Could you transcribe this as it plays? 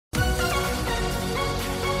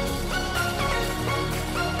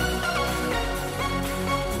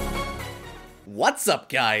What's up,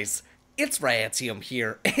 guys? It's Ryatium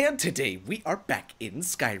here, and today we are back in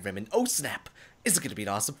Skyrim, and oh snap, is it gonna be an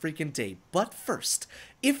awesome freaking day. But first,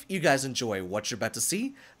 if you guys enjoy what you're about to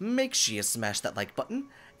see, make sure you smash that like button,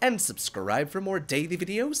 and subscribe for more daily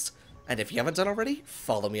videos. And if you haven't done already,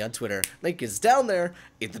 follow me on Twitter. Link is down there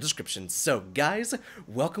in the description. So guys,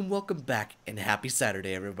 welcome back, and happy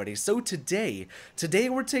Saturday, everybody. So today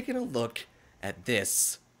we're taking a look at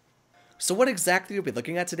this. So what exactly are we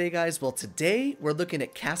looking at today, guys? Well, today we're looking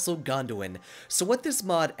at Castle GONDUIN. So what this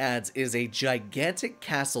mod adds is a gigantic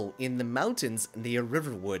castle in the mountains near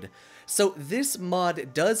Riverwood. So this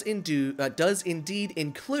mod does indeed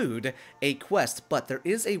include a quest, but there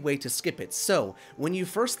is a way to skip it. So when you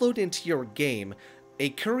first load into your game, a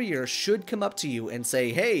courier should come up to you and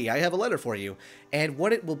say, hey, I have a letter for you. And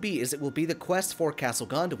what it will be is it will be the quest for Castle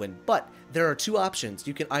GONDUIN. But there are two options.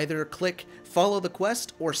 You can either click follow the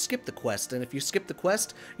quest or skip the quest. And if you skip the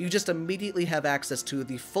quest, you just immediately have access to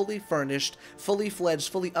the fully furnished, fully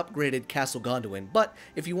fledged, fully upgraded Castle GONDUIN. But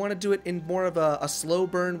if you want to do it in more of a slow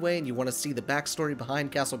burn way and you want to see the backstory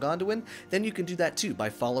behind Castle GONDUIN, then you can do that too by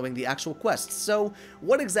following the actual quests. So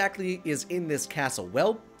what exactly is in this castle?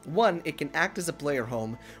 Well, one, it can act as a player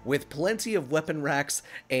home with plenty of weapon racks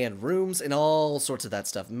and rooms and all sorts of that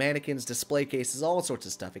stuff. Mannequins, display cases, all sorts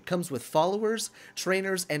of stuff. It comes with followers,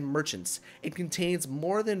 trainers, and merchants. It contains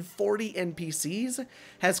more than 40 NPCs,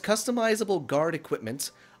 has customizable guard equipment,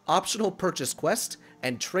 optional purchase quest,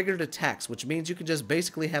 and triggered attacks, which means you can just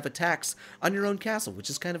basically have attacks on your own castle, which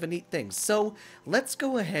is kind of a neat thing. So let's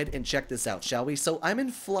go ahead and check this out, shall we? So I'm in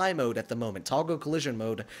fly mode at the moment, toggle collision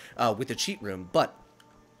mode with the cheat room,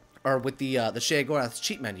 or with the Sheogorath's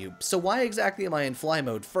cheat menu. So why exactly am I in fly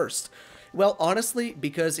mode first? Well, honestly,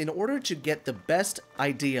 because in order to get the best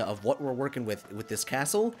idea of what we're working with this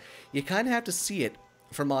castle, you kind of have to see it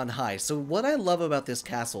from on high. So what I love about this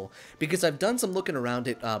castle, because I've done some looking around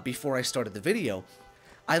it before I started the video,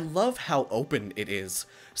 I love how open it is.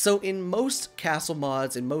 So in most castle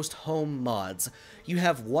mods, in most home mods, you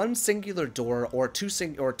have one singular door or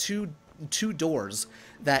two doors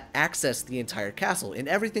that access the entire castle, and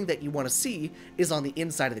everything that you want to see is on the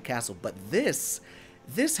inside of the castle. But this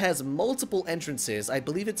has multiple entrances. I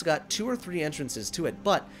believe it's got 2 or 3 entrances to it,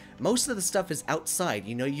 but most of the stuff is outside.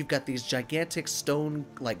 You know, you've got these gigantic stone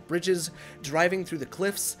like bridges driving through the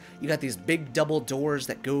cliffs. You got these big double doors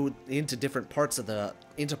that go into different parts of the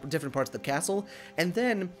castle, and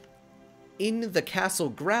then in the castle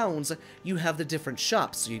grounds, you have the different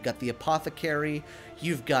shops. So you've got the apothecary,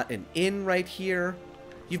 you've got an inn right here,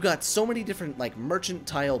 you've got so many different like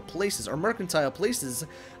mercantile places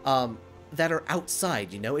that are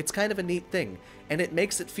outside, you know? It's kind of a neat thing, and it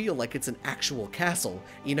makes it feel like it's an actual castle.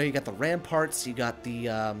 You know, you got the ramparts, you got the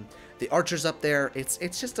archers up there. It's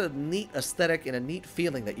just a neat aesthetic and a neat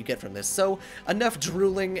feeling that you get from this. So enough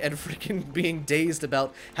drooling and freaking being dazed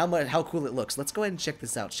about how cool it looks. Let's go ahead and check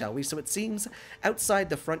this out, shall we? So it seems outside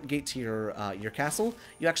the front gate to your castle,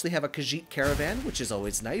 you actually have a Khajiit caravan, which is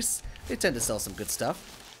always nice. They tend to sell some good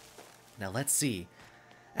stuff. Now let's see.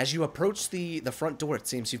 As you approach the front door, it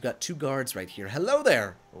seems you've got 2 guards right here. Hello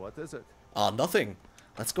there! What is it? Nothing.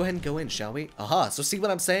 Let's go ahead and go in, shall we? Aha, so see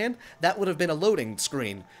what I'm saying? That would have been a loading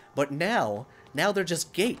screen. But now they're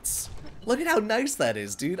just gates. Look at how nice that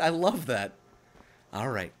is, dude. I love that.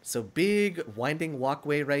 Alright, so big winding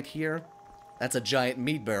walkway right here. That's a giant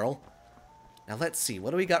mead barrel. Now let's see,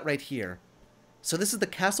 what do we got right here? So this is the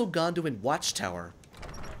Castle GONDUIN Watchtower.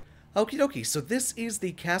 Okie dokie, so this is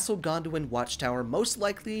the Castle GONDUIN Watchtower, most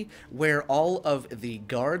likely where all of the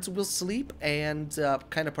guards will sleep and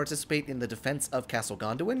kind of participate in the defense of Castle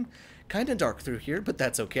GONDUIN. Kind of dark through here, but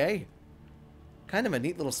that's okay. Kind of a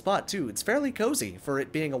neat little spot, too. It's fairly cozy for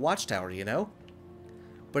it being a watchtower, you know?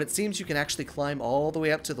 But it seems you can actually climb all the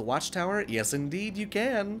way up to the watchtower. Yes, indeed, you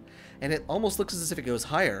can. And it almost looks as if it goes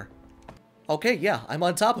higher. Okay, yeah, I'm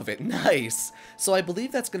on top of it. Nice! So I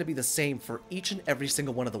believe that's going to be the same for each and every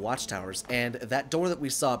single one of the watchtowers, and that door that we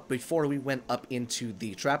saw before we went up into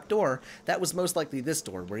the trap door, that was most likely this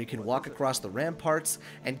door, where you can walk across the ramparts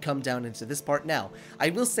and come down into this part. Now, I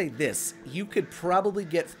will say this, you could probably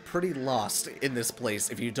get pretty lost in this place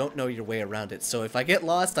if you don't know your way around it, so if I get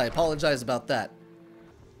lost, I apologize about that.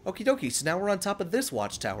 Okie dokie, so now we're on top of this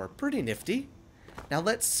watchtower. Pretty nifty. Now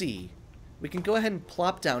let's see. We can go ahead and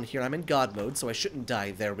plop down here. I'm in God mode, so I shouldn't die.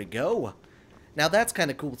 There we go. Now that's kind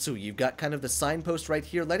of cool, too. You've got kind of the signpost right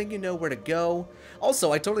here letting you know where to go.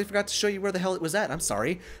 Also, I totally forgot to show you where the hell it was at. I'm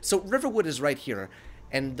sorry. So Riverwood is right here.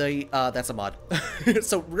 And that's a mod.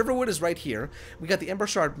 So Riverwood is right here. We got the Ember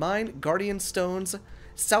Shard Mine, Guardian Stones,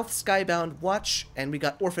 South Skybound Watch, and we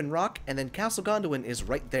got Orphan Rock, and then Castle GONDUIN is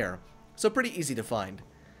right there. So pretty easy to find.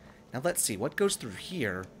 Now let's see, what goes through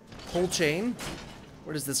here? Pull chain?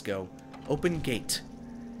 Where does this go? Open gate.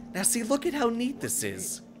 Now see, look at how neat this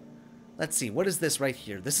is. Let's see, what is this right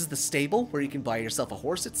here? This is the stable where you can buy yourself a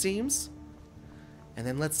horse, it seems. And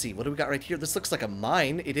then let's see, what do we got right here? This looks like a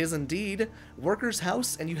mine. It is indeed. Worker's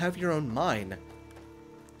house, and you have your own mine.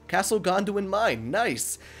 Castle Gonduin mine.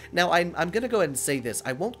 Nice. Now, I'm going to go ahead and say this.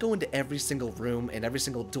 I won't go into every single room and every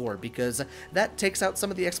single door because that takes out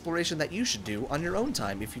some of the exploration that you should do on your own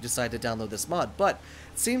time if you decide to download this mod. But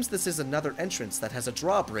it seems this is another entrance that has a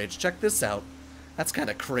drawbridge. Check this out. That's kind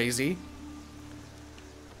of crazy.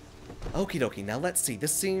 Okie dokie. Now, let's see.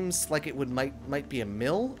 This seems like it might be a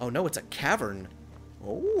mill. Oh, no, it's a cavern.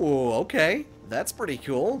 Oh, okay. That's pretty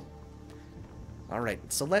cool.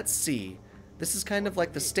 Alright, so let's see. This is kind of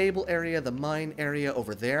like the stable area, the mine area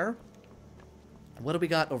over there. What do we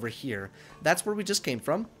got over here? That's where we just came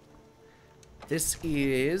from. This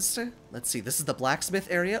is... Let's see, this is the blacksmith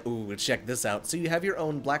area. Ooh, check this out. So you have your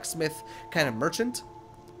own blacksmith kind of merchant.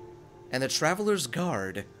 And the Traveler's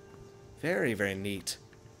Guard. Very, very neat.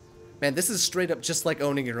 Man, this is straight up just like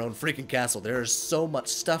owning your own freaking castle. There is so much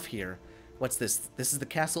stuff here. What's this? This is the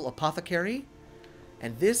Castle Apothecary.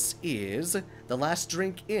 And this is the Last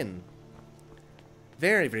Drink Inn.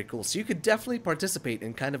 Very, very cool. So you could definitely participate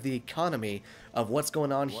in kind of the economy of what's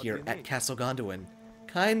going on here at Castle Gonduin.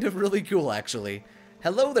 Kind of really cool, actually.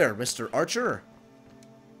 Hello there, Mr. Archer.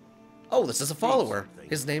 Oh, this is a follower.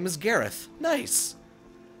 His name is Gareth. Nice.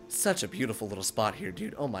 Such a beautiful little spot here,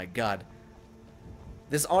 dude. Oh my god.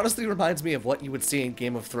 This honestly reminds me of what you would see in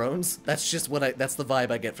Game of Thrones. That's just what that's the vibe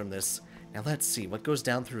I get from this. Now let's see, what goes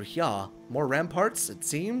down through here? More ramparts, it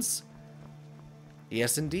seems?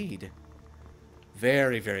 Yes, indeed.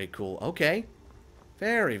 Very, very cool. Okay.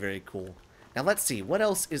 Very, very cool. Now let's see, what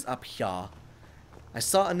else is up here? I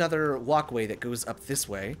saw another walkway that goes up this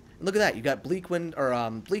way. And look at that, you got Bleak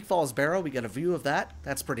Falls Barrow. We got a view of that.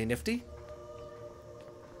 That's pretty nifty.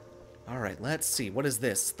 Alright, let's see. What is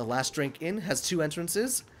this? The Last Drink Inn has 2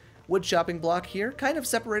 entrances. Wood chopping block here. Kind of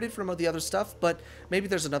separated from the other stuff, but maybe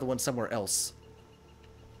there's another one somewhere else.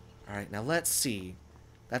 Alright, now let's see.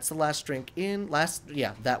 That's the Last Drink Inn.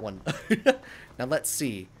 Yeah, that one. Now let's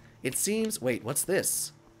see. It seems... Wait, what's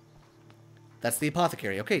this? That's the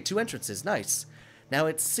Apothecary. Okay, 2 entrances. Nice. Now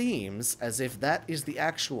it seems as if that is the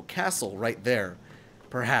actual castle right there.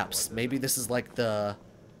 Perhaps. Maybe this is like the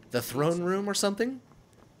throne room or something?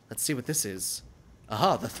 Let's see what this is.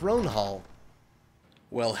 Aha, the throne hall.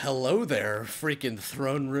 Well, hello there, freaking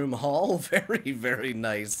throne room hall. Very, very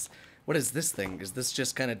nice. What is this thing? Is this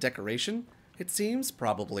just kind of decoration? It seems,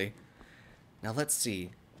 probably. Now let's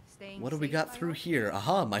see. What do we got through here?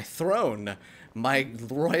 Aha, my throne. My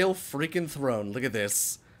royal freaking throne. Look at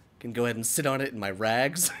this. Can go ahead and sit on it in my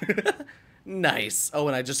rags. Nice. Oh,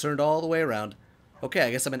 and I just turned all the way around. Okay,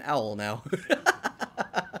 I guess I'm an owl now.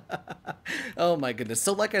 Oh my goodness.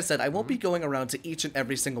 So like I said, I won't be going around to each and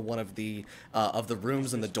every single one of the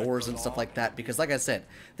rooms and the doors and stuff like that, because like I said,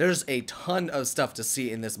 there's a ton of stuff to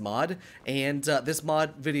see in this mod, and this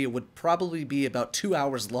mod video would probably be about 2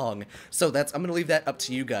 hours long. So I'm going to leave that up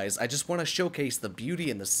to you guys. I just want to showcase the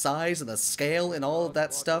beauty and the size and the scale and all of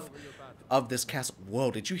that stuff of this castle.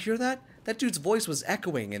 Whoa, did you hear that? That dude's voice was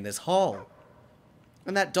echoing in this hall.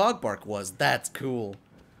 And that dog bark was. That's cool.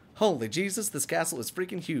 Holy Jesus, this castle is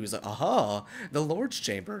freaking huge. Aha! The Lord's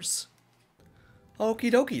Chambers.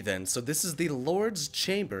 Okie dokie then. So this is the Lord's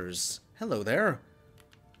Chambers. Hello there.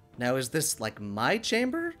 Now is this like my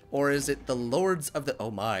chamber? Or is it the Lord's of the...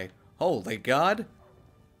 Oh my. Holy God.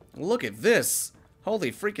 Look at this.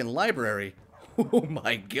 Holy freaking library. Oh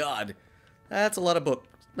my God. That's a lot of books.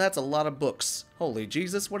 That's a lot of books. Holy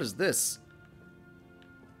Jesus, what is this?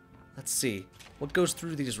 Let's see. What goes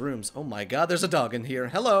through these rooms? Oh my god, there's a dog in here.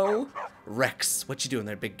 Hello! Rex, what you doing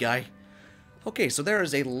there, big guy? Okay, so there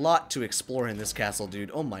is a lot to explore in this castle, dude.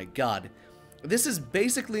 Oh my god. This is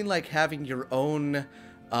basically like having your own,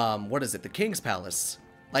 what is it? The King's Palace.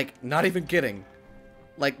 Like, not even kidding.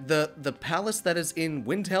 Like, the palace that is in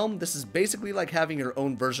Windhelm, this is basically like having your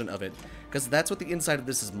own version of it. Because that's what the inside of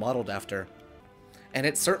this is modeled after. And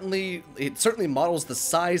it certainly models the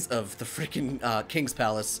size of the freaking King's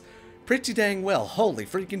Palace pretty dang well. Holy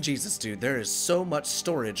freaking Jesus, dude. There is so much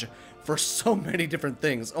storage for so many different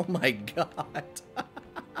things. Oh my god.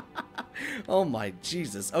 Oh my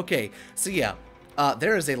Jesus. Okay, so yeah.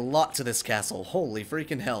 There is a lot to this castle. Holy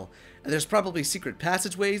freaking hell. There's probably secret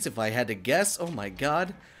passageways if I had to guess. Oh my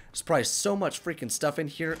god. There's probably so much freaking stuff in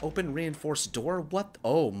here. Open reinforced door. What?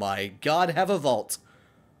 Oh my god. Have a vault.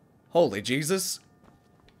 Holy Jesus.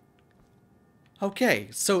 Okay,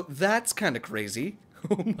 so that's kind of crazy.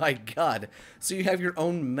 Oh my god. So you have your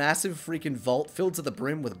own massive freaking vault filled to the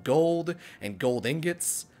brim with gold and gold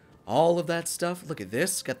ingots. All of that stuff. Look at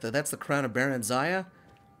this. That's the crown of Baron Zaya.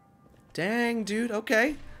 Dang, dude.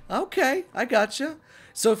 Okay. Okay, I gotcha.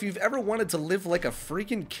 So if you've ever wanted to live like a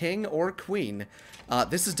freaking king or queen,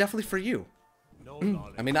 this is definitely for you.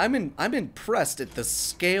 I mean, I'm impressed at the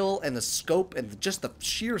scale and the scope and just the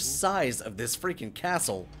sheer size of this freaking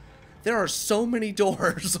castle. There are so many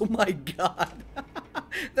doors. Oh my god.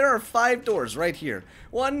 There are 5 doors right here.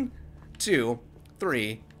 1, 2,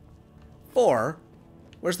 3, 4.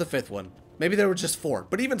 Where's the 5th one? Maybe there were just 4.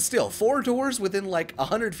 But even still, 4 doors within like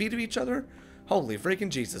 100 feet of each other? Holy freaking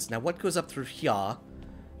Jesus. Now what goes up through here?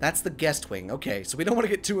 That's the guest wing. Okay, so we don't want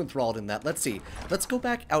to get too enthralled in that. Let's see. Let's go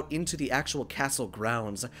back out into the actual castle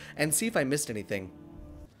grounds and see if I missed anything.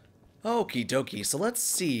 Okie dokie, so let's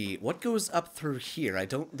see. What goes up through here?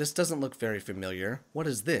 This doesn't look very familiar. What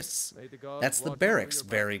is this? That's the barracks.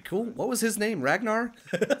 Very cool. What was his name? Ragnar?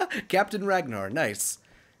 Captain Ragnar. Nice.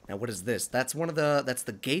 Now what is this? That's that's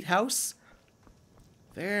the gatehouse?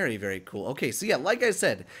 Very, very cool. Okay, so yeah, like I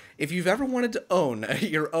said, if you've ever wanted to own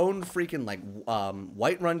your own freaking, like,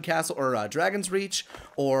 Whiterun Castle, or Dragon's Reach,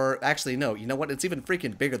 or, actually, no, you know what, it's even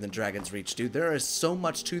freaking bigger than Dragon's Reach, dude. There is so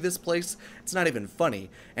much to this place, it's not even funny,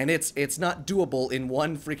 and it's not doable in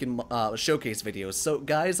one freaking showcase video. So,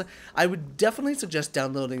 guys, I would definitely suggest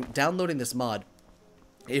downloading this mod.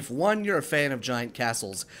 If 1, you're a fan of giant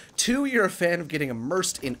castles, 2, you're a fan of getting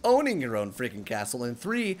immersed in owning your own freaking castle, and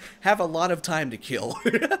 3, have a lot of time to kill,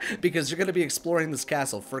 because you're going to be exploring this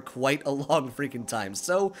castle for quite a long freaking time.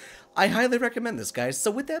 So, I highly recommend this, guys.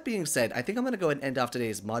 So with that being said, I think I'm going to go ahead and end off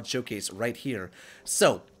today's mod showcase right here.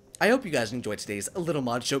 So, I hope you guys enjoyed today's little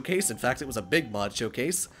mod showcase. In fact, it was a big mod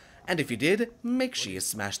showcase. And if you did, make sure you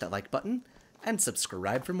smash that like button, and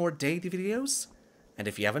subscribe for more daily videos. And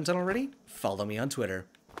if you haven't done already, follow me on Twitter.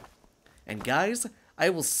 And guys, I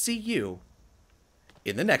will see you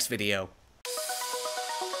in the next video.